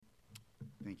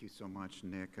Thank you so much,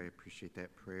 Nick. I appreciate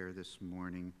that prayer this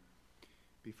morning.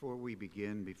 Before we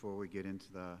begin, before we get into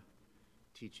the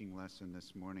teaching lesson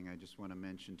this morning, I just want to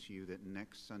mention to you that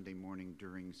next Sunday morning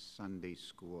during Sunday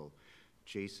school,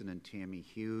 Jason and Tammy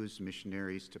Hughes,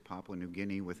 missionaries to Papua New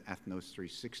Guinea with Ethnos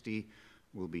 360,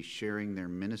 will be sharing their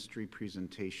ministry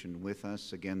presentation with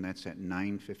us. Again, that's at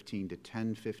 9:15 to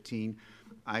 10:15.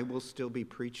 I will still be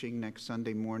preaching next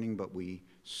Sunday morning, but we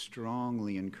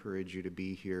strongly encourage you to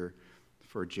be here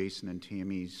for Jason and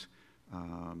Tammy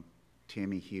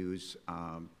Hughes'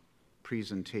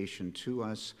 presentation to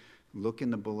us. Look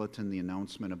in the bulletin, the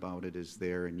announcement about it is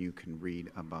there, and you can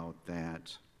read about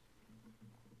that.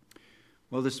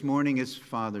 Well, this morning is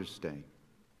Father's Day.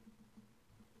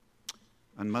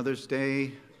 On Mother's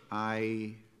Day,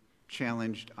 I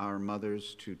challenged our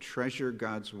mothers to treasure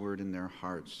God's Word in their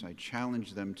hearts. I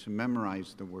challenged them to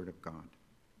memorize the Word of God.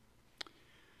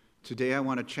 Today I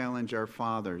want to challenge our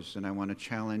fathers, and I want to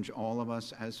challenge all of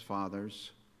us as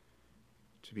fathers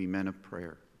to be men of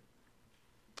prayer,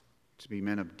 to be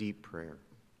men of deep prayer.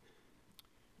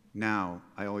 Now,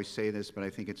 I always say this, but I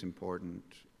think it's important.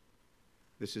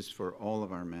 This is for all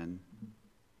of our men,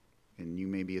 and you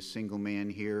may be a single man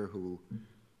here who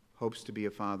hopes to be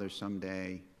a father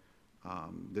someday.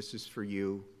 This is for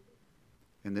you,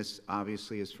 and this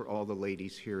obviously is for all the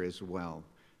ladies here as well.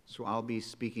 So I'll be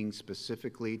speaking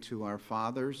specifically to our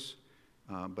fathers,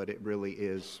 but it really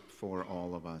is for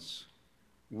all of us.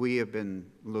 We have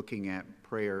been looking at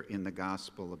prayer in the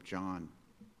Gospel of John.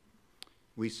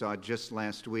 We saw just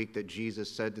last week that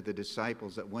Jesus said to the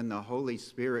disciples that when the Holy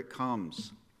Spirit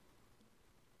comes,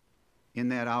 in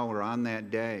that hour, on that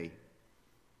day,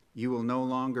 you will no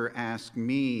longer ask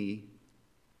me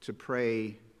to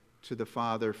pray to the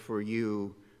Father for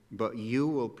you, but you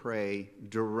will pray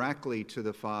directly to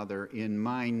the Father in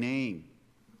my name.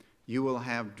 You will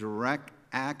have direct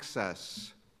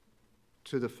access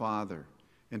to the Father.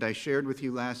 And I shared with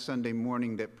you last Sunday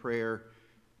morning that prayer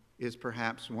is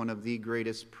perhaps one of the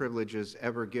greatest privileges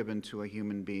ever given to a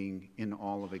human being in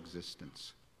all of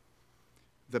existence.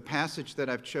 The passage that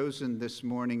I've chosen this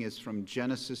morning is from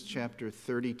Genesis chapter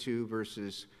 32,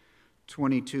 verses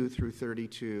 22 through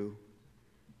 32.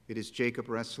 It is Jacob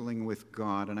wrestling with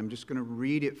God, and I'm just going to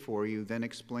read it for you, then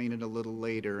explain it a little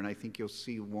later, and I think you'll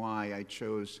see why I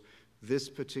chose this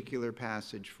particular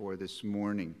passage for this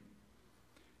morning.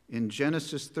 In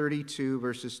Genesis 32,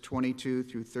 verses 22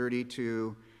 through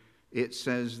 32, it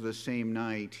says, "The same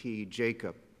night he,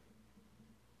 Jacob,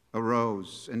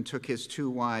 arose and took his 2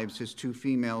 wives, his 2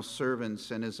 female servants,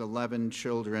 and his 11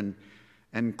 children,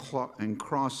 and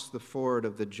crossed the ford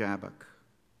of the Jabbok.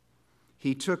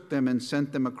 He took them and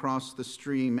sent them across the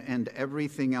stream and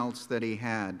everything else that he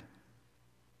had.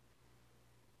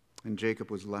 And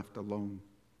Jacob was left alone.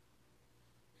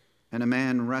 And a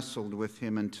man wrestled with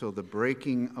him until the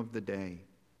breaking of the day.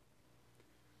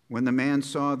 When the man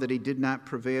saw that he did not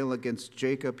prevail against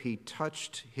Jacob, he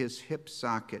touched his hip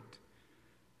socket,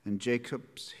 and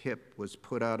Jacob's hip was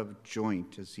put out of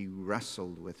joint as he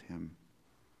wrestled with him.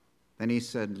 Then he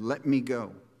said, 'Let me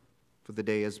go, for the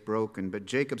day is broken.' But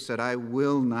Jacob said, 'I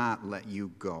will not let you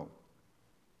go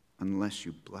unless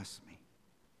you bless me.'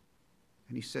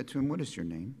 And he said to him, 'What is your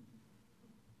name?'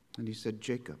 And he said,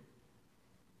 'Jacob.'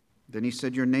 Then he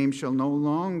said, 'Your name shall no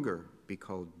longer be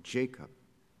called Jacob,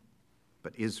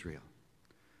 but Israel.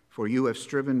 For you have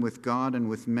striven with God and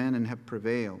with men and have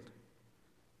prevailed.'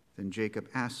 Then Jacob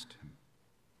asked him,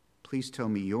 'Please tell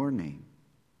me your name.'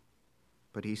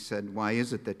 But he said, 'Why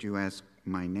is it that you ask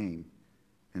my name?'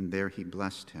 And there he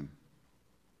blessed him.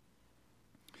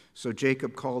 So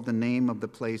Jacob called the name of the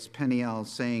place Peniel,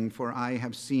 saying, 'For I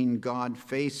have seen God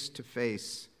face to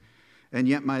face, and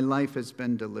yet my life has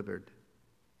been delivered.'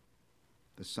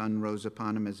 The sun rose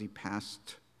upon him as he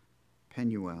passed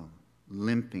Penuel,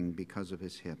 limping because of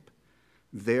his hip.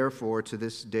 Therefore, to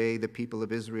this day, the people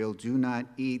of Israel do not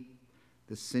eat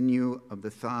the sinew of the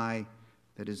thigh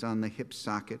that is on the hip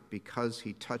socket, because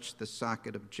he touched the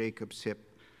socket of Jacob's hip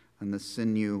and the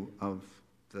sinew of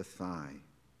the thigh."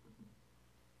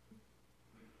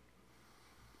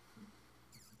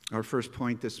 Our first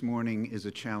point this morning is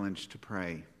a challenge to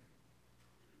pray.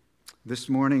 This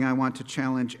morning I want to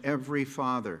challenge every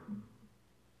father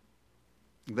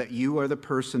that you are the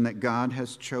person that God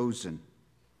has chosen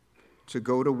to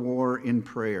go to war in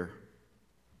prayer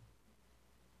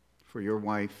for your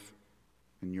wife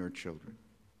and your children.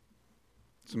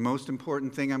 It's the most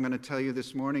important thing I'm going to tell you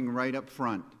this morning right up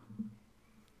front.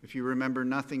 If you remember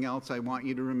nothing else, I want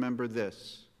you to remember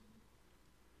this.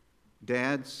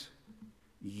 Dads,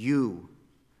 you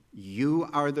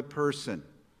are the person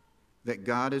that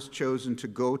God has chosen to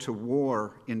go to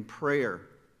war in prayer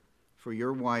for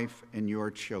your wife and your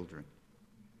children.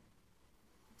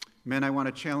 Men, I want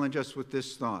to challenge us with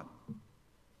this thought.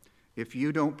 If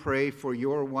you don't pray for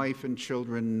your wife and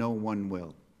children, no one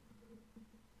will.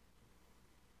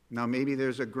 Now, maybe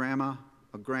there's a grandma,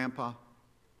 a grandpa,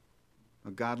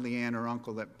 a godly aunt or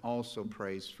uncle that also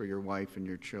prays for your wife and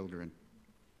your children.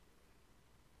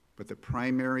 But the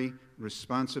primary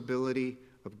responsibility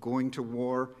of going to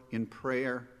war in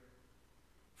prayer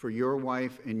for your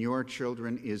wife and your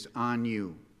children is on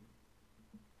you.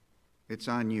 It's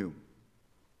on you.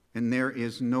 And there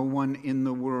is no one in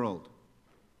the world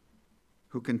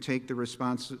who can take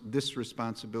this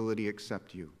responsibility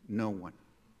except you. No one.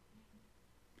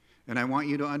 And I want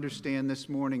you to understand this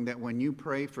morning that when you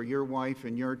pray for your wife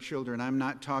and your children, I'm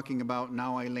not talking about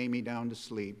now I lay me down to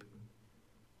sleep.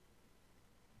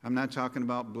 I'm not talking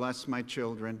about bless my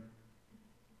children,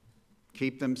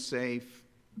 keep them safe,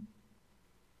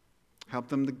 help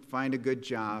them to find a good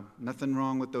job. Nothing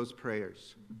wrong with those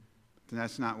prayers. But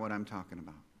that's not what I'm talking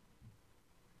about.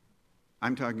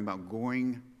 I'm talking about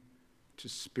going to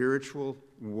spiritual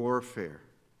warfare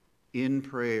in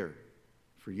prayer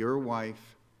for your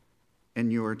wife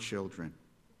and your children.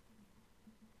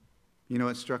 You know,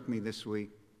 it struck me this week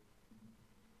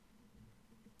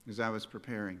as I was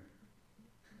preparing.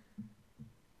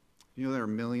 You know, there are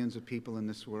millions of people in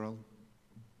this world.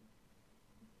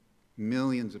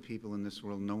 Millions of people in this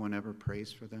world, no one ever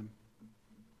prays for them.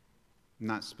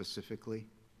 Not specifically.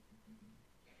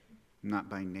 Not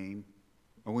by name.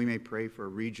 Or we may pray for a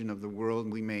region of the world,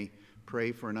 and we may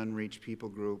pray for an unreached people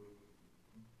group.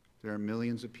 There are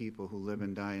millions of people who live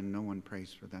and die, and no one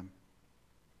prays for them.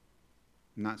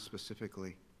 Not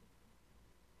specifically.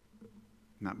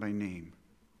 Not by name.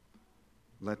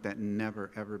 Let that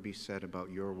never, ever be said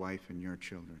about your wife and your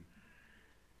children.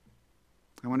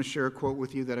 I want to share a quote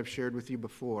with you that I've shared with you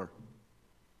before.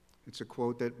 It's a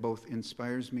quote that both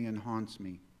inspires me and haunts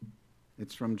me.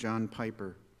 It's from John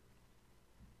Piper.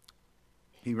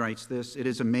 He writes this: "It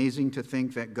is amazing to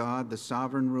think that God, the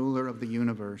sovereign ruler of the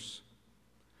universe,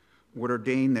 would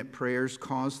ordain that prayers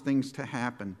cause things to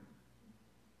happen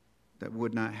that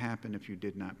would not happen if you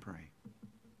did not pray."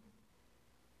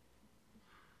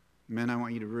 Men, I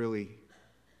want you to really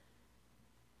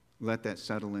let that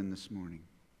settle in this morning.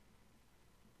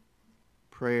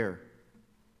 Prayer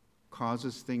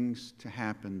causes things to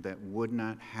happen that would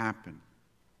not happen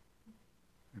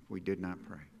if we did not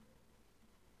pray.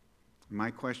 My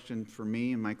question for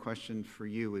me and my question for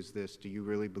you is this: do you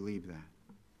really believe that?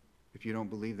 If you don't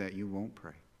believe that, you won't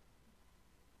pray.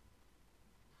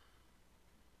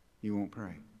 You won't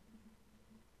pray.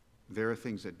 There are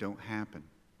things that don't happen.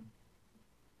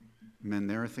 Men,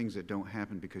 there are things that don't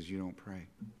happen because you don't pray.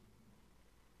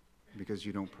 Because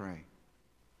you don't pray.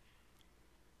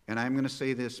 And I'm going to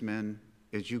say this, men,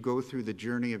 as you go through the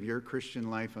journey of your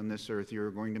Christian life on this earth, you're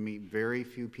going to meet very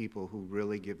few people who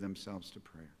really give themselves to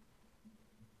prayer.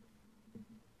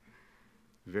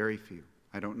 Very few.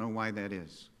 I don't know why that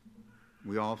is.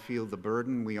 We all feel the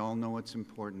burden. We all know it's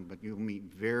important, but you'll meet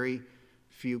very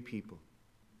few people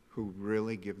who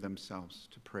really give themselves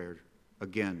to prayer.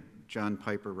 Again, John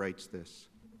Piper writes this: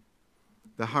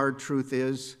 "The hard truth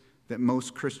is that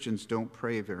most Christians don't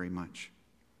pray very much.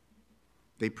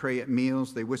 They pray at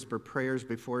meals, they whisper prayers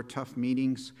before tough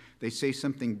meetings, they say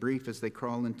something brief as they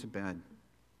crawl into bed.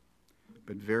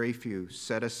 But very few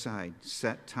set aside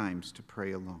set times to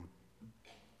pray alone.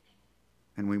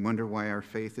 And we wonder why our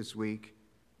faith is weak,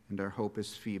 and our hope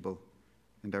is feeble,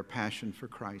 and our passion for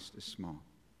Christ is small."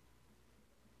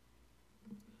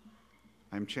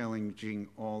 I'm challenging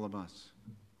all of us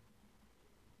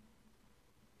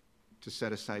to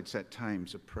set aside set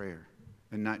times of prayer,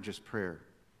 and not just prayer,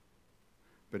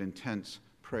 but intense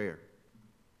prayer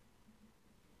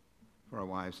for our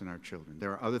wives and our children.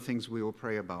 There are other things we will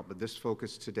pray about, but this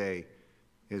focus today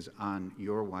is on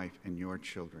your wife and your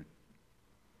children.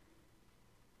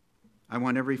 I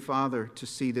want every father to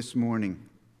see this morning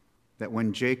that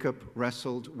when Jacob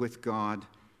wrestled with God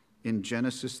in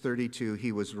Genesis 32,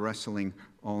 he was wrestling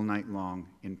all night long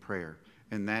in prayer.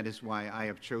 And that is why I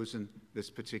have chosen this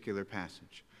particular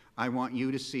passage. I want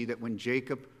you to see that when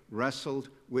Jacob wrestled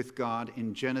with God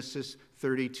in Genesis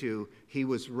 32, he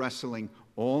was wrestling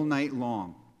all night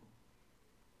long.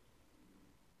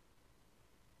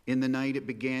 In the night it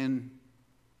began,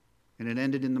 and it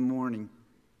ended in the morning.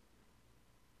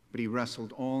 But he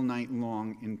wrestled all night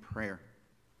long in prayer.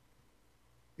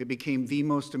 It became the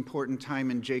most important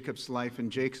time in Jacob's life, and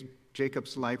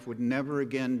Jacob's life would never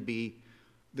again be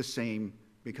the same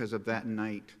because of that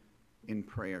night in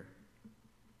prayer.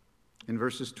 In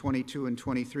verses 22 and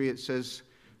 23, it says,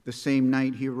 The same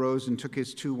night he arose and took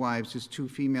his 2 wives, his 2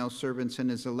 female servants, and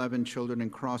his 11 children,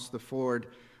 and crossed the ford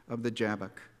of the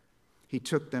Jabbok. He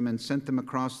took them and sent them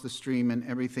across the stream and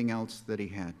everything else that he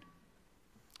had.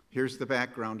 Here's the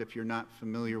background if you're not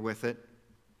familiar with it.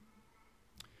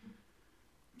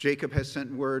 Jacob has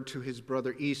sent word to his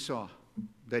brother Esau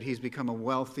that he's become a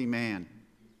wealthy man,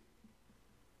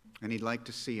 and he'd like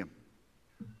to see him.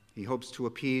 He hopes to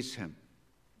appease him.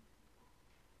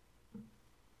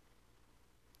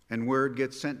 And word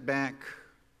gets sent back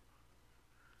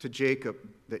to Jacob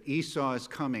that Esau is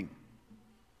coming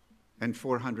and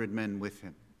 400 men with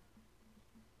him.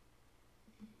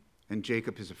 And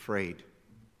Jacob is afraid.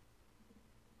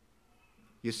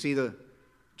 You see,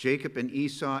 Jacob and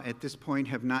Esau at this point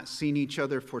have not seen each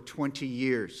other for 20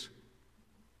 years.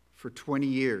 For 20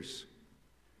 years.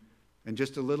 And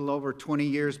just a little over 20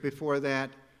 years before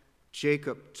that,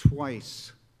 Jacob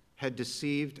twice had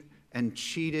deceived and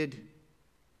cheated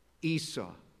Esau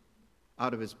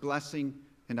out of his blessing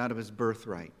and out of his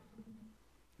birthright.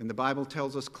 And the Bible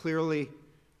tells us clearly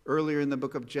earlier in the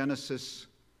book of Genesis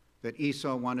that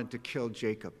Esau wanted to kill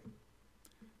Jacob.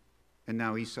 And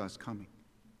now Esau's coming.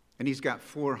 And he's got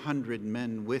 400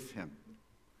 men with him.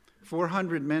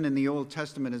 400 men in the Old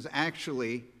Testament is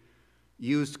actually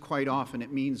used quite often.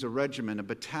 It means a regiment, a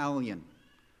battalion,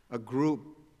 a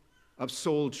group of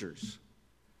soldiers.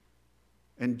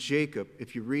 And Jacob,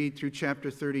 if you read through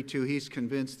chapter 32, he's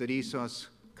convinced that Esau's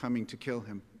coming to kill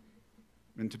him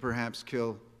and to perhaps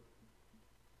kill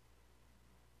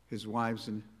his wives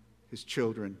and his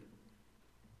children.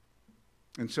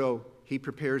 And so he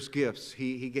prepares gifts.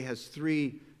 He has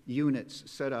 3 units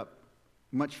set up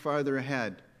much farther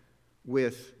ahead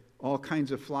with all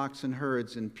kinds of flocks and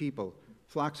herds and people.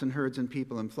 Flocks and herds and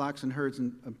people and flocks and herds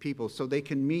and people, so they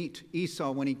can meet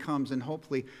Esau when he comes and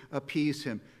hopefully appease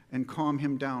him and calm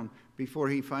him down before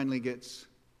he finally gets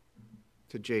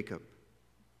to Jacob.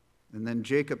 And then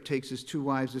Jacob takes his 2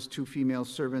 wives, his 2 female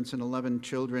servants, and 11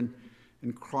 children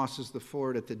and crosses the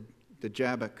ford at the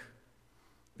Jabbok.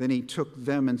 Then he took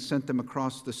them and sent them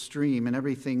across the stream and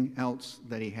everything else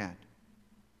that he had.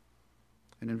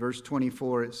 And in verse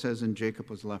 24 it says, and Jacob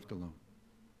was left alone.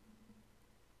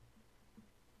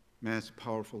 Man, that's a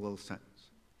powerful little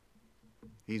sentence.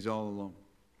 He's all alone.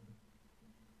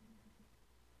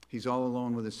 He's all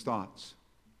alone with his thoughts.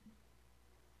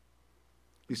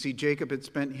 You see, Jacob had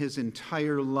spent his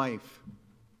entire life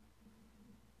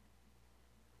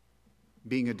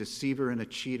being a deceiver and a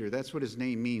cheater. That's what his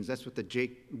name means. That's what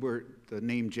the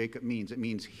name Jacob means. It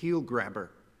means heel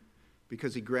grabber,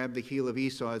 because he grabbed the heel of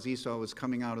Esau as Esau was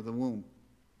coming out of the womb,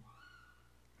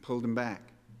 pulled him back.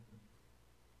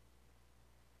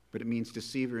 But it means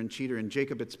deceiver and cheater. And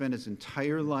Jacob had spent his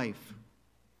entire life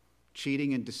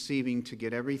cheating and deceiving to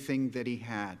get everything that he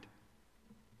had.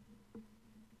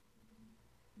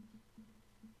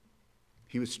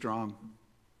 He was strong.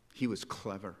 He was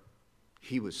clever.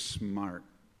 He was smart.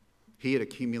 He had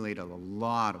accumulated a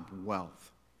lot of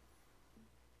wealth.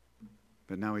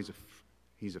 But now he's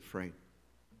afraid.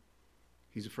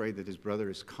 He's afraid that his brother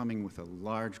is coming with a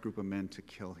large group of men to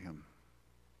kill him.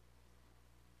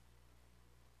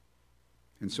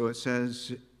 And so it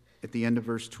says at the end of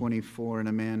verse 24, and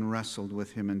a man wrestled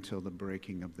with him until the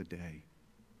breaking of the day.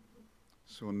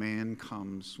 So a man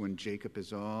comes when Jacob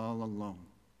is all alone,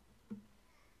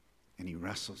 and he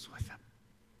wrestles with him.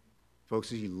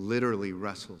 Folks, he literally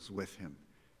wrestles with him.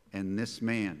 And this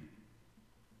man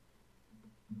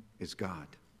is God.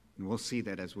 And we'll see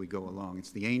that as we go along.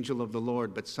 It's the angel of the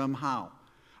Lord, but somehow,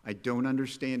 I don't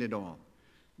understand it all.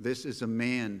 This is a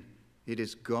man, it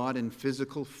is God in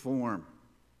physical form.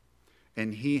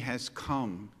 And he has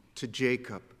come to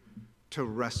Jacob to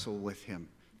wrestle with him,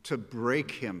 to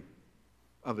break him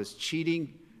of his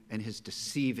cheating and his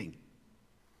deceiving.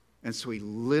 And so he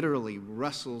literally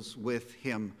wrestles with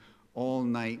him all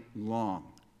night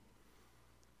long.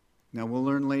 Now we'll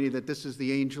learn later that this is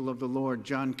the angel of the Lord.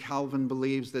 John Calvin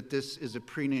believes that this is a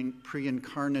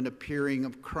pre-incarnate appearing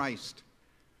of Christ.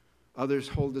 Others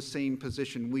hold the same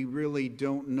position. We really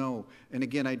don't know. And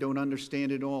again, I don't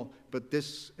understand it all. But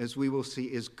this, as we will see,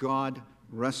 is God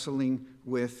wrestling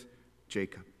with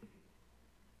Jacob.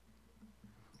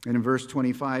 And in verse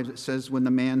 25, it says, when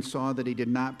the man saw that he did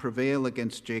not prevail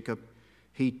against Jacob,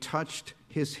 he touched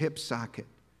his hip socket.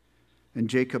 And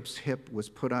Jacob's hip was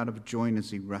put out of joint as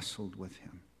he wrestled with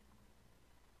him.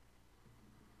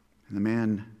 And the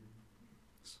man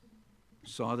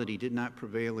saw that he did not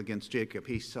prevail against Jacob.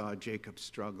 He saw Jacob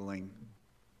struggling.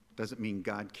 Doesn't mean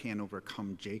God can't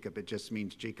overcome Jacob. It just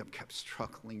means Jacob kept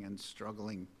struggling and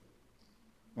struggling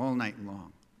all night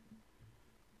long.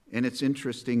 And it's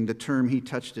interesting, the term he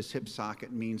touched his hip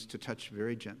socket means to touch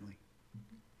very gently.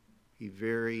 He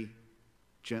very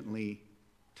gently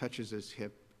touches his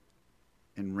hip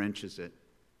and wrenches it,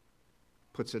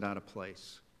 puts it out of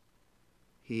place.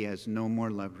 He has no more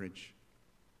leverage.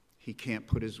 He can't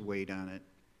put his weight on it.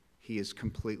 He is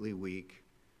completely weak.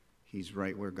 He's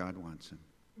right where God wants him.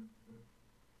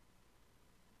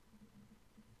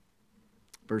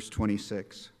 Verse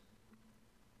 26.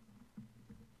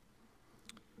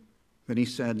 Then he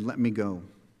said, "Let me go."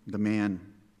 The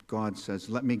man, God says,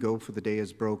 "Let me go, for the day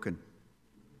is broken."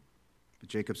 But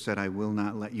Jacob said, "I will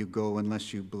not let you go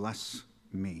unless you bless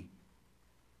me."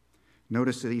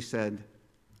 Notice that he said,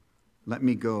 "Let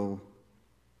me go,"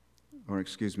 or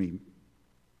excuse me.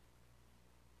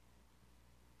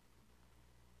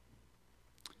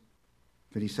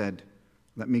 That he said,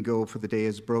 "Let me go, for the day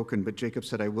is broken." But Jacob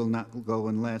said, "I will not go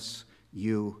unless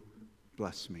you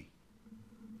bless me."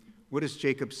 What is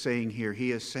Jacob saying here?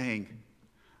 He is saying,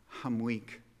 "I'm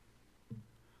weak.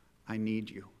 I need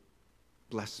you.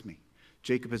 Bless me."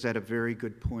 Jacob is at a very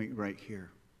good point right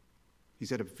here.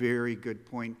 He's at a very good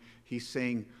point. He's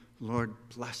saying, "Lord,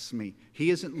 bless me." He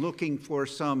isn't looking for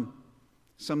some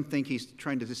think he's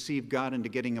trying to deceive God into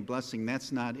getting a blessing.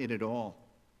 That's not it at all.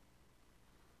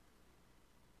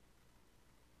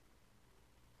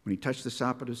 When he touched the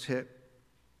sop of his hip,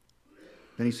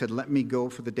 then he said, "Let me go,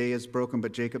 for the day is broken."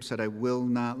 But Jacob said, "I will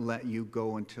not let you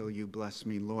go until you bless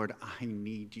me." Lord, I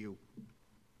need you.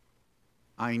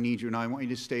 I need you. Now I want you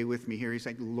to stay with me here. He's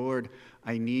like, "Lord,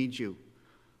 I need you.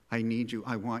 I need you.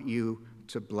 I want you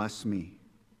to bless me."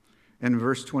 And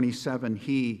verse 27,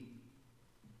 he,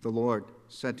 the Lord,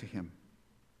 said to him,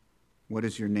 "What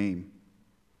is your name?"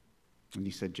 And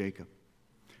he said, "Jacob."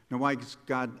 Now, why is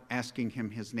God asking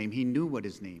him his name? He knew what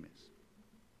his name is.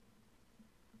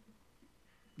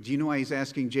 Do you know why he's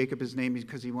asking Jacob his name?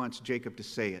 Because he wants Jacob to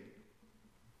say it.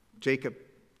 "Jacob,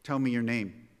 tell me your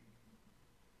name.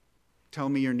 Tell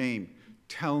me your name.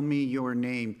 Tell me your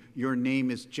name. Your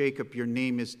name is Jacob. Your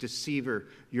name is deceiver.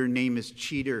 Your name is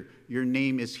cheater. Your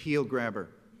name is heel grabber.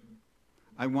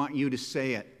 I want you to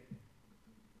say it.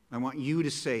 I want you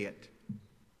to say it."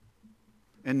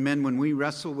 And men, when we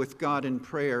wrestle with God in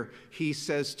prayer, he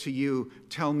says to you,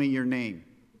 "Tell me your name.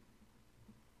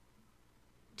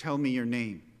 Tell me your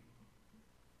name."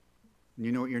 And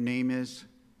you know what your name is?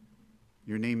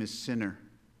 Your name is sinner.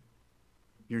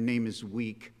 Your name is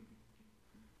weak.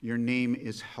 Your name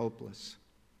is helpless.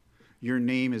 Your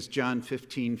name is John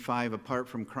 15:5, "Apart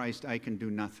from Christ, I can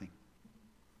do nothing."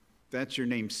 That's your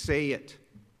name. Say it.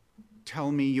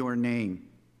 Tell me your name.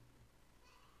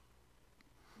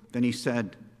 Then he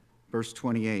said, verse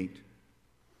 28,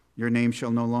 "Your name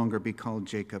shall no longer be called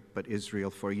Jacob, but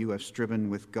Israel, for you have striven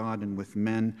with God and with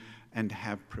men and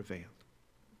have prevailed."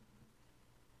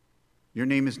 Your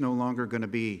name is no longer going to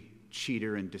be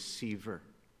cheater and deceiver.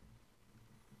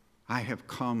 I have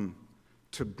come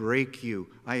to break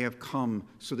you. I have come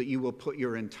so that you will put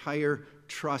your entire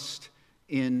trust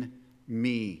in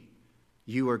me.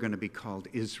 You are going to be called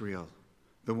Israel,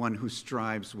 the one who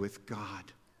strives with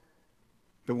God,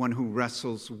 the one who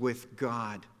wrestles with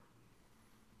God.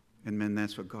 And men,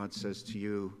 that's what God says to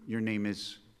you. Your name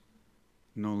is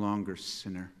no longer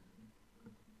sinner,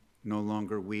 no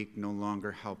longer weak, no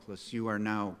longer helpless. You are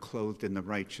now clothed in the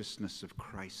righteousness of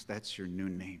Christ. That's your new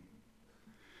name.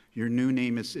 Your new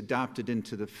name is adopted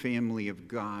into the family of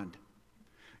God.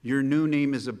 Your new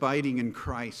name is abiding in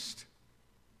Christ.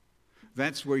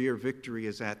 That's where your victory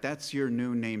is at. That's your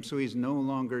new name. So he's no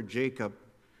longer Jacob,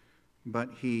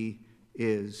 but he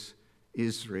is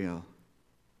Israel.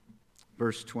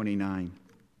 Verse 29.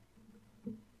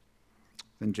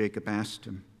 Then Jacob asked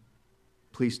him,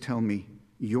 "Please tell me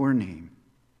your name."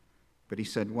 But he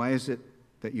said, "Why is it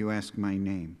that you ask my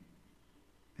name?"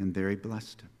 And there he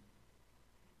blessed him.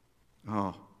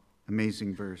 Oh,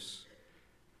 amazing verse.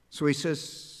 So he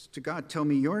says to God, "Tell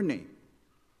me your name."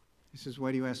 He says,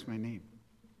 "Why do you ask my name?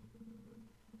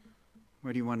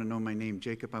 Why do you want to know my name?"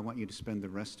 Jacob, I want you to spend the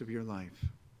rest of your life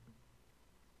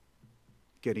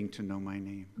getting to know my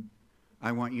name.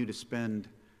 I want you to spend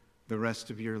the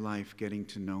rest of your life getting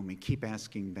to know me. Keep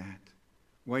asking that.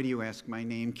 Why do you ask my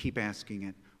name? Keep asking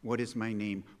it. What is my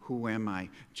name? Who am I?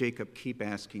 Jacob, keep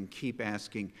asking, keep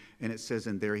asking. And it says,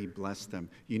 and there he blessed them.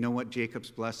 You know what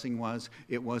Jacob's blessing was?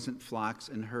 It wasn't flocks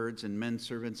and herds and men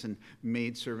servants and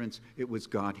maid servants. It was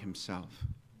God himself.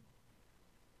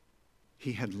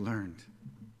 He had learned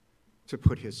to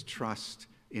put his trust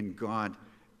in God,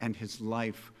 and his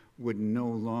life would no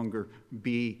longer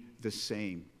be the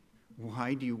same.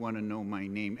 Why do you want to know my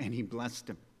name? And he blessed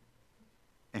him.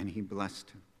 And he blessed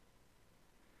him.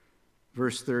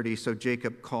 Verse 30, so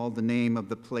Jacob called the name of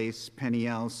the place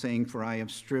Peniel, saying, for I have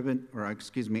seen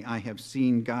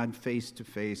God face to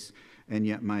face, and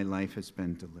yet my life has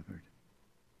been delivered.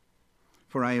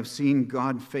 For I have seen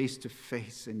God face to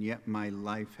face, and yet my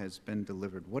life has been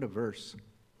delivered. What a verse.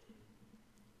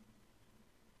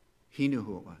 He knew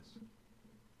who it was.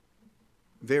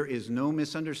 There is no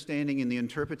misunderstanding in the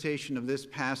interpretation of this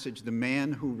passage. The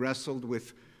man who wrestled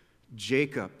with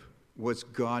Jacob was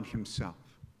God himself.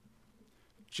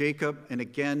 Jacob, and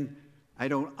again, I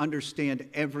don't understand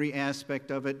every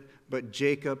aspect of it, but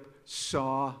Jacob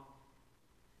saw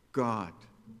God,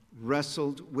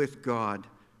 wrestled with God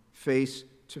face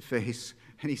to face,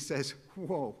 and he says,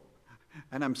 whoa,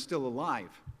 and I'm still alive.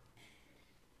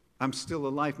 I'm still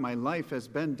alive. My life has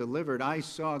been delivered. I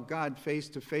saw God face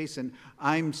to face, and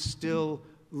I'm still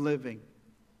living.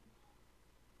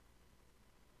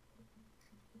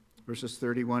 Verses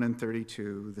 31 and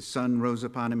 32, the sun rose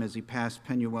upon him as he passed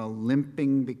Penuel,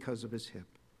 limping because of his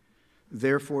hip.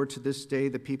 Therefore, to this day,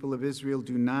 the people of Israel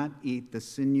do not eat the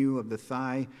sinew of the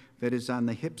thigh that is on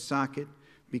the hip socket,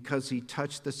 because he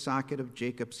touched the socket of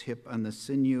Jacob's hip on the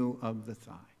sinew of the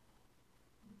thigh.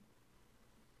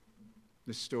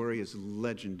 This story is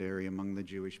legendary among the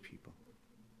Jewish people.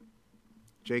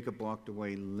 Jacob walked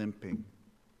away limping.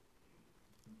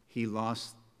 He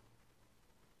lost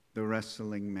the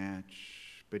wrestling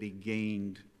match, but he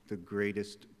gained the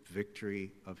greatest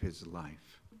victory of his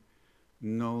life.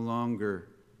 No longer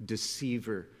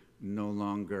deceiver, no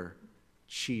longer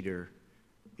cheater.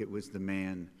 It was the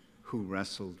man who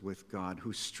wrestled with God,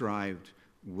 who strived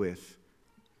with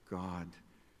God.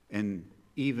 And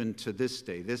even to this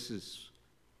day, this is,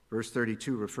 verse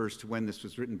 32 refers to when this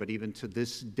was written, but even to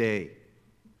this day,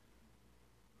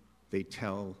 they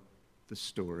tell the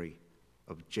story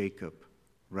of Jacob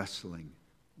wrestling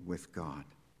with God.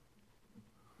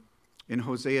 In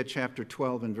Hosea chapter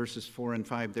 12 and verses 4 and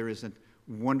 5, there is a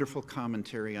wonderful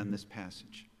commentary on this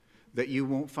passage that you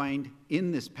won't find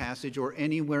in this passage or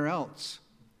anywhere else.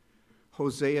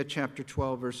 Hosea chapter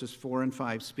 12 verses 4 and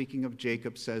 5, speaking of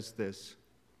Jacob, says this: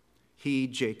 he,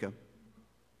 Jacob,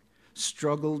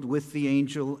 struggled with the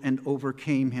angel and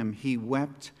overcame him. He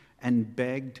wept and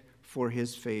begged for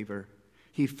his favor.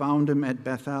 He found him at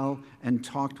Bethel and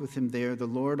talked with him there. The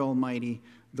Lord Almighty,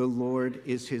 the Lord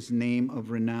is his name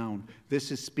of renown.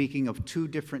 This is speaking of two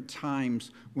different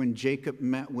times when Jacob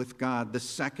met with God. The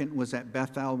second was at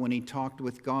Bethel when he talked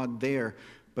with God there.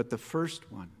 But the first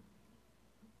one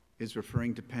is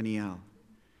referring to Peniel.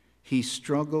 He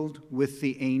struggled with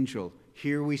the angel.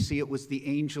 Here we see it was the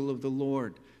angel of the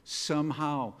Lord.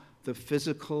 Somehow the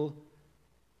physical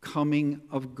coming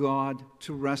of God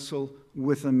to wrestle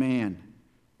with a man.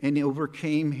 And he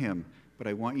overcame him. But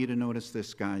I want you to notice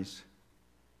this, guys.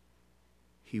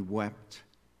 He wept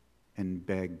and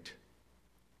begged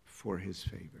for his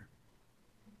favor.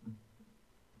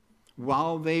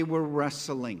 While they were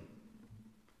wrestling,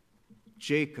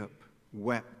 Jacob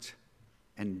wept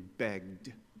and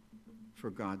begged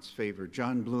for God's favor.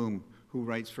 John Bloom, who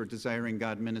writes for Desiring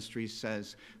God Ministries,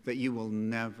 says that you will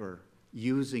never,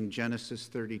 using Genesis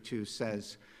 32,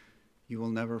 says, you will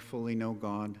never fully know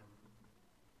God.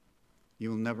 You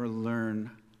will never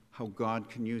learn how God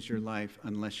can use your life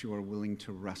unless you are willing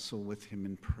to wrestle with him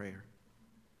in prayer.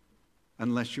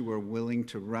 Unless you are willing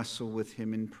to wrestle with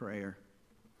him in prayer.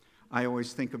 I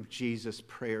always think of Jesus'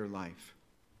 prayer life.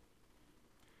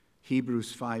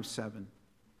 Hebrews 5:7.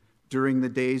 During the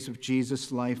days of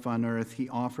Jesus' life on earth, he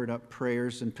offered up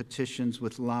prayers and petitions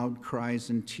with loud cries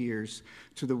and tears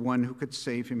to the one who could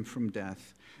save him from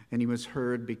death, and he was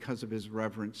heard because of his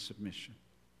reverent submission.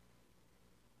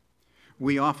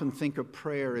 We often think of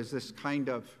prayer as this kind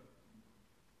of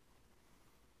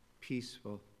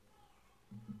peaceful,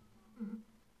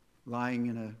 lying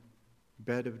in a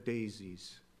bed of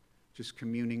daisies, just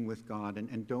communing with God.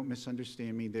 And don't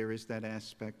misunderstand me, there is that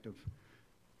aspect of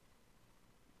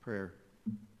prayer.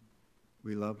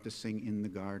 We love to sing In the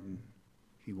Garden.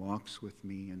 He walks with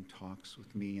me and talks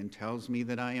with me and tells me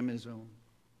that I am his own.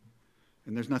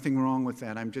 And there's nothing wrong with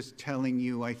that. I'm just telling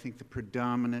you, I think the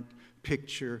predominant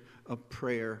picture of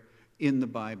prayer in the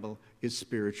Bible is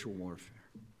spiritual warfare.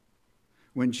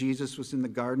 When Jesus was in the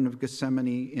Garden of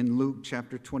Gethsemane in Luke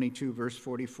chapter 22, verse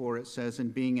 44, it says,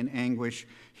 and being in anguish,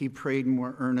 he prayed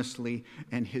more earnestly,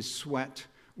 and his sweat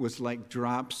was like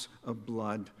drops of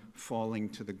blood falling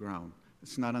to the ground.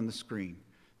 It's not on the screen.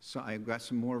 So I've got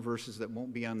some more verses that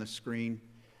won't be on the screen.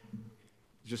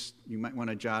 Just, you might want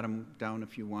to jot them down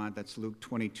if you want. That's Luke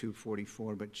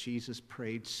 22:44. But Jesus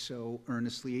prayed so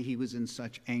earnestly. He was in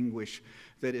such anguish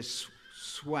that his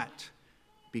sweat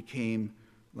became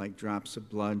like drops of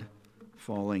blood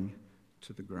falling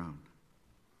to the ground.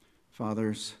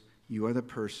 Fathers, you are the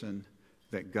person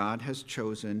that God has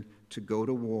chosen to go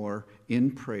to war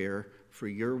in prayer for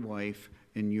your wife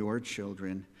and your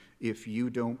children. If you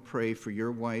don't pray for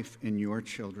your wife and your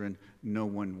children, no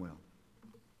one will.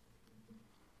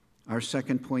 Our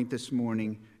second point this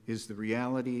morning is the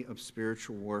reality of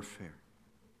spiritual warfare.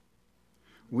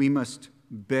 We must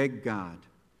beg God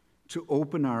to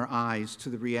open our eyes to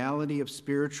the reality of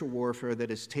spiritual warfare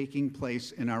that is taking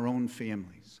place in our own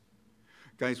families.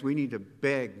 Guys, we need to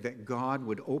beg that God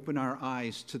would open our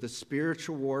eyes to the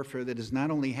spiritual warfare that is not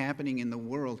only happening in the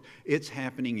world, it's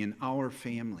happening in our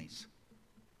families.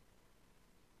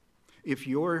 If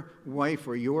your wife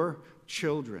or your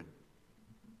children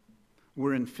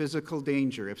were in physical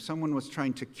danger, if someone was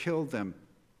trying to kill them,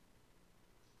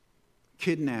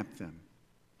 kidnap them,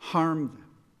 harm them,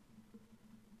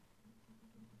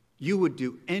 you would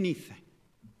do anything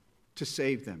to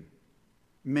save them.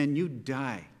 Men, you'd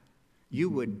die. You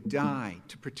would die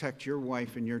to protect your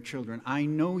wife and your children. I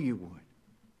know you would.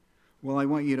 Well, I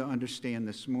want you to understand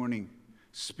this morning,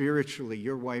 spiritually,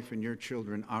 your wife and your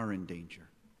children are in danger.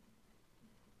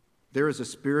 There is a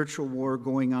spiritual war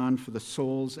going on for the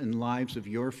souls and lives of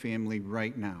your family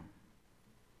right now.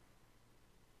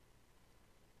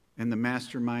 And the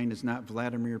mastermind is not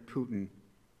Vladimir Putin,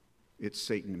 it's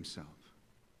Satan himself.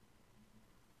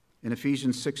 In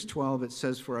Ephesians 6:12, it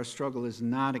says, "For our struggle is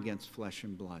not against flesh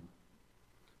and blood,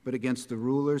 but against the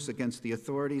rulers, against the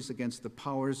authorities, against the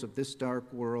powers of this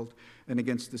dark world, and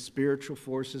against the spiritual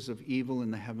forces of evil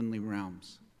in the heavenly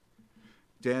realms."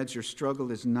 Dads, your struggle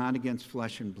is not against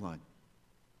flesh and blood.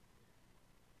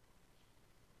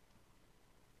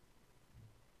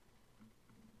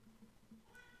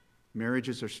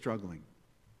 Marriages are struggling.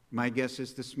 My guess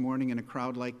is this morning in a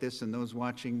crowd like this and those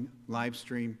watching live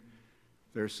stream,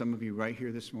 there are some of you right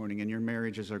here this morning and your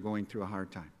marriages are going through a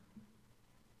hard time.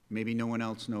 Maybe no one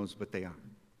else knows, but they are.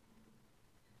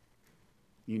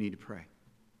 You need to pray.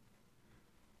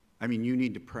 You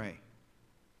need to pray.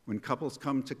 When couples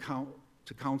come to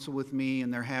counsel with me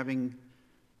and they're having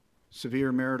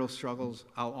severe marital struggles,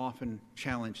 I'll often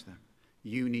challenge them.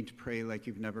 You need to pray like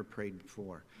you've never prayed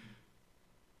before.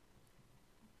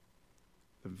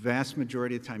 The vast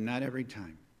majority of the time, not every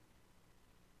time,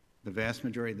 the vast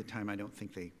majority of the time, I don't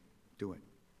think they do it.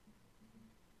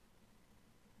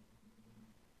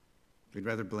 We'd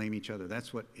rather blame each other.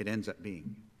 That's what it ends up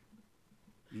being.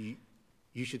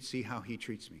 You should see how he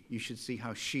treats me. You should see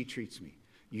how she treats me.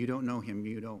 You don't know him.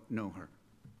 You don't know her.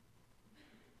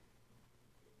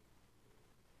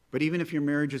 But even if your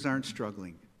marriages aren't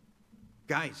struggling,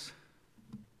 guys,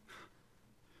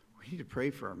 we need to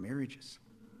pray for our marriages.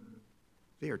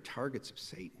 They are targets of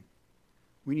Satan.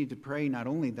 We need to pray not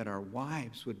only that our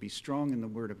wives would be strong in the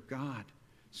Word of God,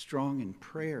 strong in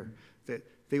prayer,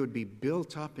 that they would be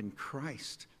built up in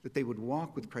Christ, that they would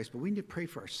walk with Christ, but we need to pray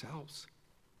for ourselves.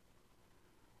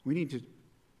 We need to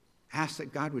ask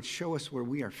that God would show us where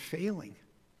we are failing,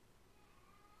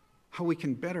 how we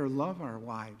can better love our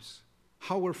wives,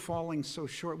 how we're falling so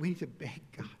short. We need to beg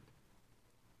God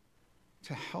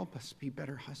to help us be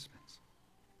better husbands.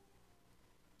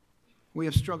 We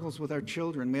have struggles with our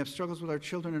children. We have struggles with our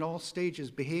children at all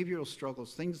stages, behavioral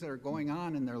struggles, things that are going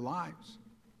on in their lives.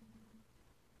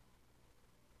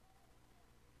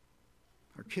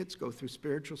 Our kids go through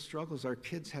spiritual struggles. Our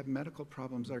kids have medical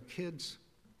problems. Our kids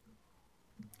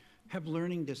have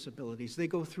learning disabilities. They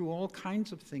go through all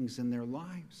kinds of things in their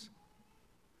lives.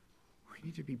 We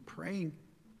need to be praying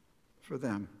for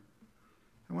them.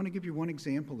 I want to give you one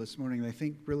example this morning that I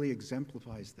think really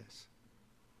exemplifies this.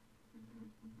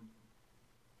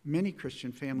 Many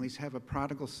Christian families have a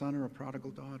prodigal son or a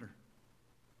prodigal daughter.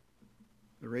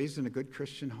 They're raised in a good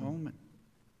Christian home, and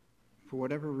for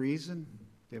whatever reason,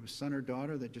 they have a son or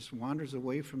daughter that just wanders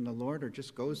away from the Lord or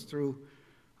just goes through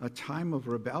a time of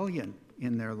rebellion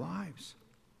in their lives.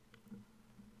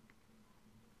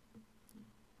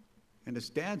 And as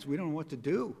dads, we don't know what to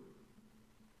do.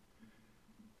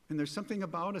 And there's something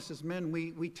about us as men,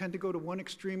 we tend to go to one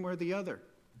extreme or the other.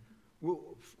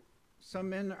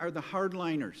 Some men are the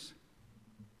hardliners.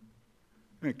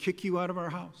 We're going to kick you out of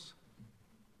our house.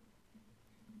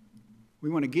 We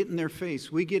want to get in their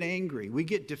face. We get angry. We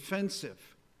get defensive.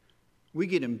 We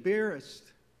get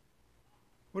embarrassed.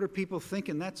 What are people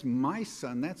thinking? That's my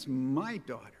son. That's my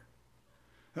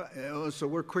daughter. So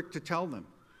we're quick to tell them.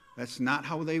 That's not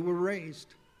how they were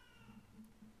raised.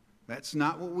 That's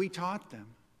not what we taught them.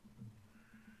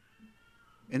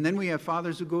 And then we have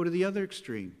fathers who go to the other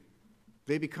extreme.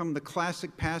 They become the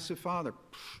classic passive father.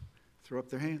 Throw up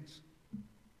their hands.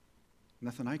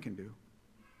 Nothing I can do.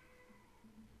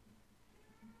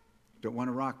 Don't want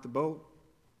to rock the boat.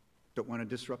 Don't want to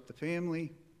disrupt the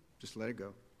family. Just let it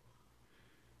go.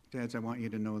 Dads, I want you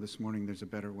to know this morning there's a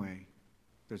better way.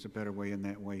 There's a better way, and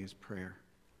that way is prayer.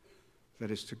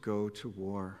 That is to go to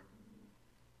war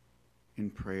in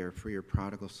prayer for your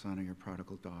prodigal son or your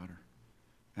prodigal daughter.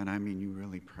 And I mean, you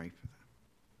really pray for them.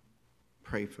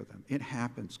 Pray for them. It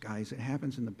happens, guys. It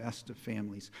happens in the best of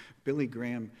families. Billy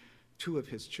Graham, 2 of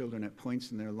his children at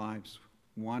points in their lives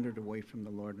wandered away from the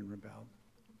Lord and rebelled.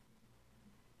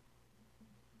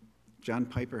 John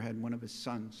Piper had one of his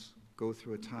sons go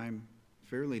through a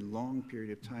fairly long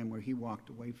period of time where he walked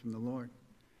away from the Lord.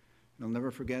 And I'll never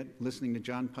forget listening to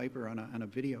John Piper on a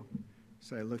video.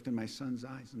 So I looked in my son's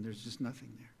eyes, and there's just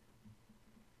nothing there.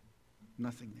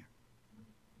 Nothing there.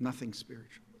 Nothing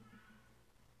spiritual.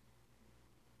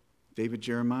 David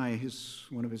Jeremiah,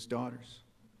 one of his daughters,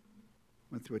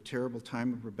 went through a terrible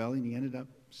time of rebellion. He ended up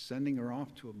sending her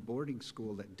off to a boarding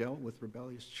school that dealt with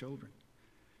rebellious children.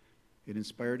 It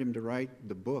inspired him to write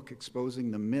the book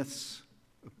exposing the myths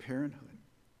of parenthood,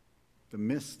 the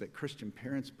myths that Christian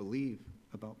parents believe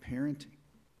about parenting.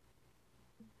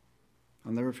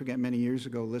 I'll never forget many years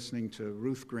ago listening to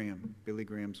Ruth Graham, Billy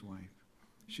Graham's wife.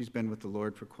 She's been with the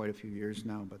Lord for quite a few years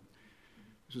now, but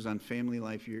this was on Family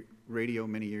Life Radio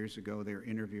many years ago. They were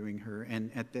interviewing her, and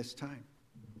at this time,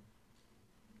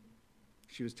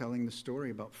 she was telling the story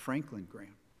about Franklin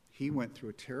Graham. He went through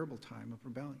a terrible time of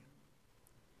rebellion.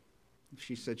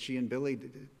 She said she and Billy, there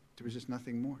was just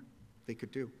nothing more they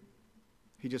could do.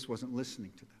 He just wasn't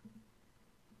listening to them.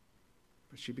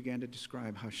 But she began to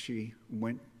describe how she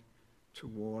went to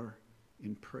war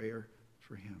in prayer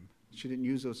for him. She didn't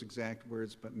use those exact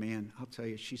words, but man, I'll tell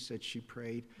you, she said she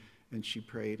prayed and she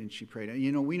prayed and she prayed. And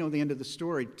you know, we know the end of the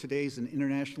story. Today's an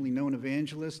internationally known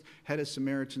evangelist, head of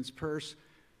Samaritan's Purse,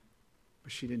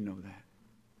 but she didn't know that.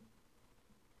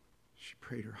 She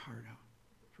prayed her heart out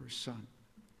for her son.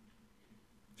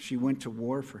 She went to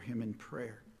war for him in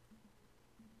prayer.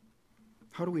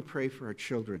 How do we pray for our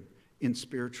children in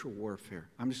spiritual warfare?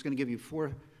 I'm just going to give you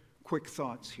 4 quick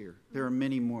thoughts here. There are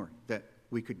many more that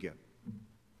we could give.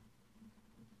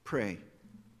 Pray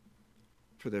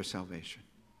for their salvation.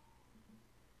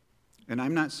 And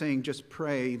I'm not saying just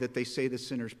pray that they say the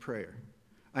sinner's prayer.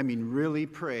 I mean really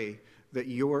pray that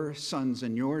your sons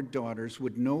and your daughters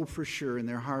would know for sure in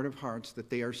their heart of hearts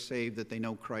that they are saved, that they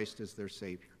know Christ as their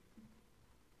Savior.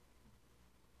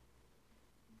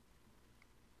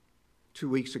 2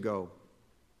 weeks ago,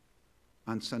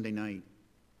 on Sunday night,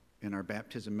 in our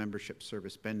baptism membership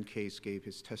service, Ben Case gave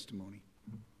his testimony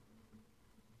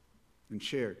and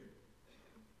shared.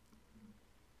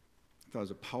 I thought it was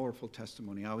a powerful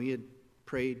testimony, how he had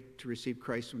prayed to receive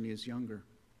Christ when he was younger.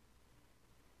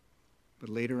 But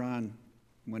later on,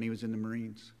 when he was in the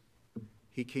Marines,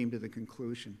 he came to the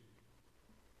conclusion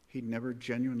he'd never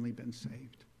genuinely been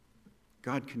saved.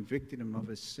 God convicted him of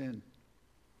his sin.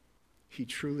 He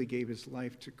truly gave his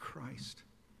life to Christ.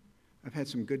 I've had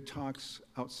some good talks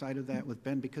outside of that with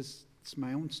Ben because it's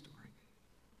my own story.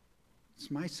 It's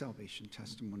my salvation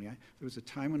testimony. There was a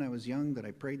time when I was young that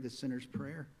I prayed the sinner's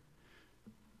prayer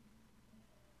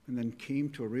and then came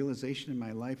to a realization in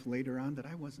my life later on that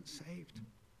I wasn't saved.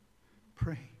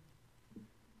 Pray.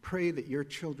 Pray that your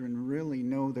children really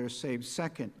know they're saved.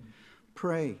 Second,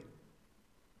 pray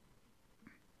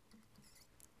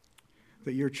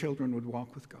that your children would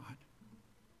walk with God.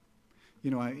 You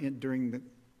know, during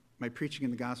my preaching in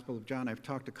the Gospel of John, I've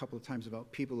talked a couple of times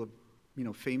about people,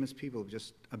 famous people who have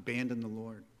just abandoned the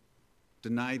Lord,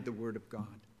 denied the Word of God.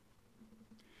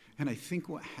 And I think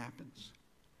what happens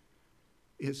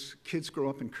is kids grow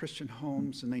up in Christian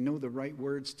homes and they know the right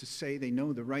words to say, they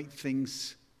know the right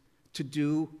things to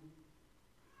do,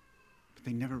 but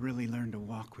they never really learn to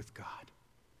walk with God.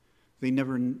 They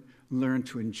never learn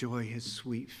to enjoy His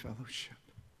sweet fellowship.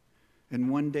 And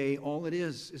one day, all it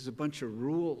is a bunch of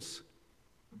rules,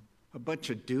 a bunch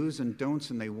of do's and don'ts,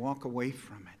 and they walk away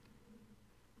from it.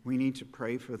 We need to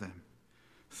pray for them.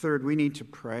 Third, we need to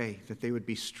pray that they would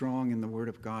be strong in the Word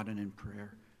of God and in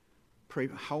prayer. Pray,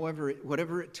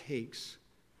 whatever it takes,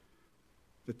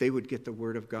 that they would get the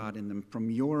Word of God in them from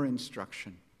your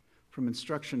instruction, from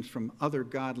instructions from other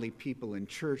godly people in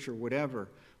church or whatever.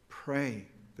 Pray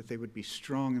that they would be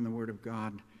strong in the Word of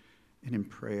God and in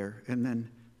prayer. And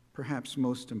then, perhaps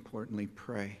most importantly,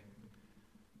 pray.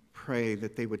 Pray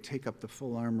that they would take up the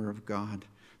full armor of God,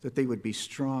 that they would be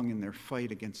strong in their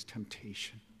fight against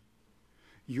temptation.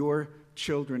 Your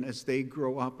children, as they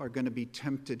grow up, are going to be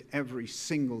tempted every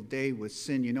single day with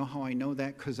sin. You know how I know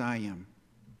that? Because I am.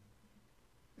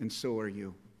 And so are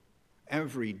you.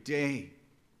 Every day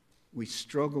we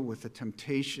struggle with the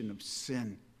temptation of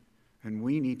sin, and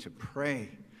we need to pray.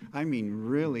 I mean,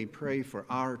 really pray for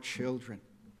our children.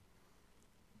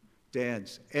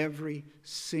 Dads, every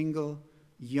single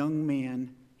young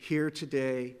man here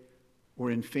today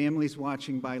or in families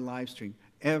watching by live stream,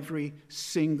 every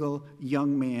single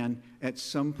young man at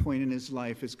some point in his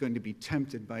life is going to be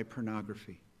tempted by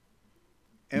pornography.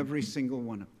 Every single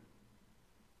one of them.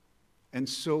 And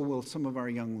so will some of our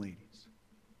young ladies.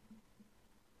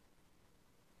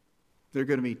 They're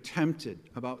going to be tempted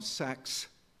about sex.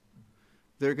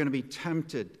 They're going to be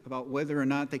tempted about whether or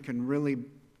not they can really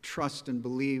trust and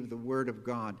believe the Word of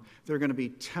God. They're going to be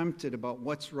tempted about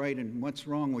what's right and what's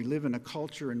wrong. We live in a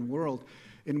culture and world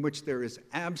in which there is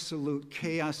absolute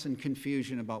chaos and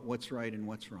confusion about what's right and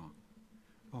what's wrong.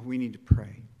 Oh, we need to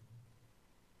pray.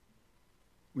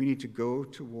 We need to go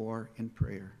to war in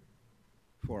prayer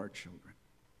for our children.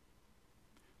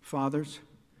 Fathers,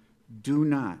 do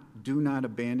not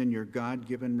abandon your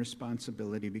God-given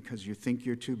responsibility because you think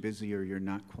you're too busy or you're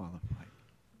not qualified.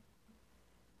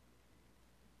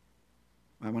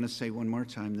 I want to say one more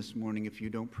time this morning, if you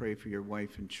don't pray for your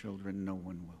wife and children, no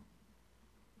one will.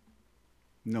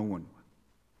 No one will.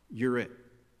 You're it.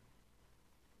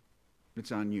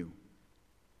 It's on you.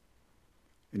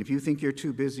 And if you think you're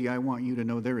too busy, I want you to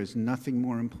know there is nothing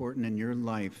more important in your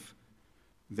life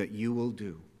that you will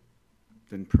do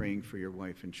than praying for your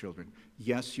wife and children.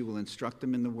 Yes, you will instruct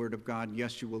them in the Word of God.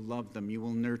 Yes, you will love them. You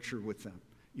will nurture with them.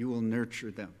 You will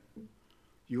nurture them.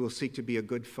 You will seek to be a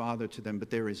good father to them, but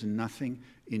there is nothing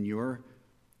in your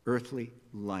earthly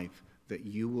life that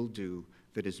you will do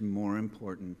that is more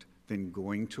important than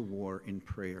going to war in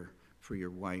prayer for your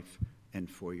wife and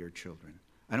for your children.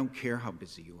 I don't care how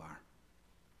busy you are.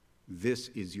 This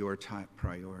is your top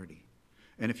priority.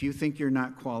 And if you think you're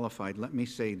not qualified, let me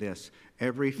say this.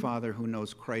 Every father who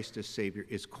knows Christ as Savior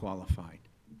is qualified.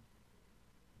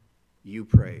 You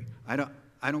pray. I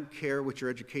don't care what your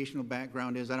educational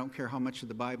background is. I don't care how much of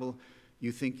the Bible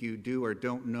you think you do or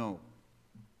don't know.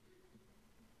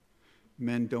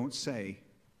 Men, don't say,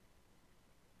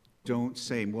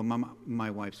 well, my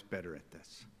wife's better at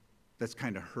this. That's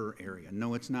kind of her area.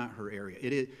 No, it's not her area.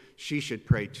 It is. She should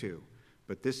pray too.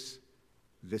 But this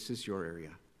is your area.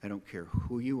 I don't care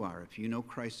who you are. If you know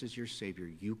Christ as your Savior,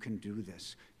 you can do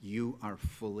this. You are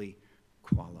fully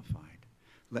qualified.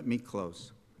 Let me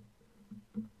close.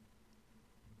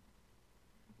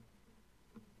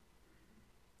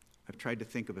 I've tried to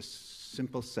think of a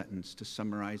simple sentence to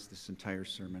summarize this entire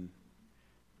sermon.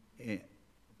 I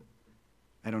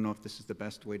don't know if this is the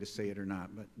best way to say it or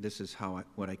not, but this is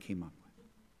what I came up with.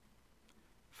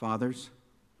 Fathers,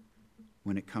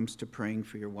 when it comes to praying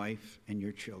for your wife and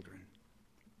your children,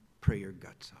 pray your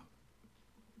guts out.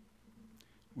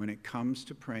 When it comes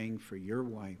to praying for your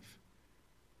wife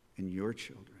and your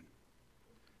children,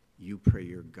 you pray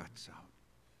your guts out.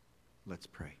 Let's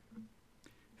pray.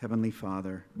 Heavenly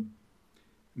Father,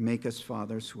 make us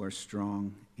fathers who are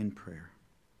strong in prayer.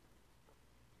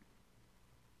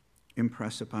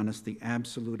 Impress upon us the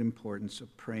absolute importance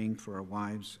of praying for our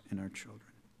wives and our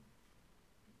children.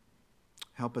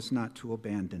 Help us not to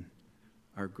abandon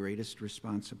our greatest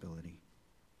responsibility.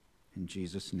 In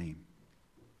Jesus' name,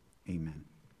 amen.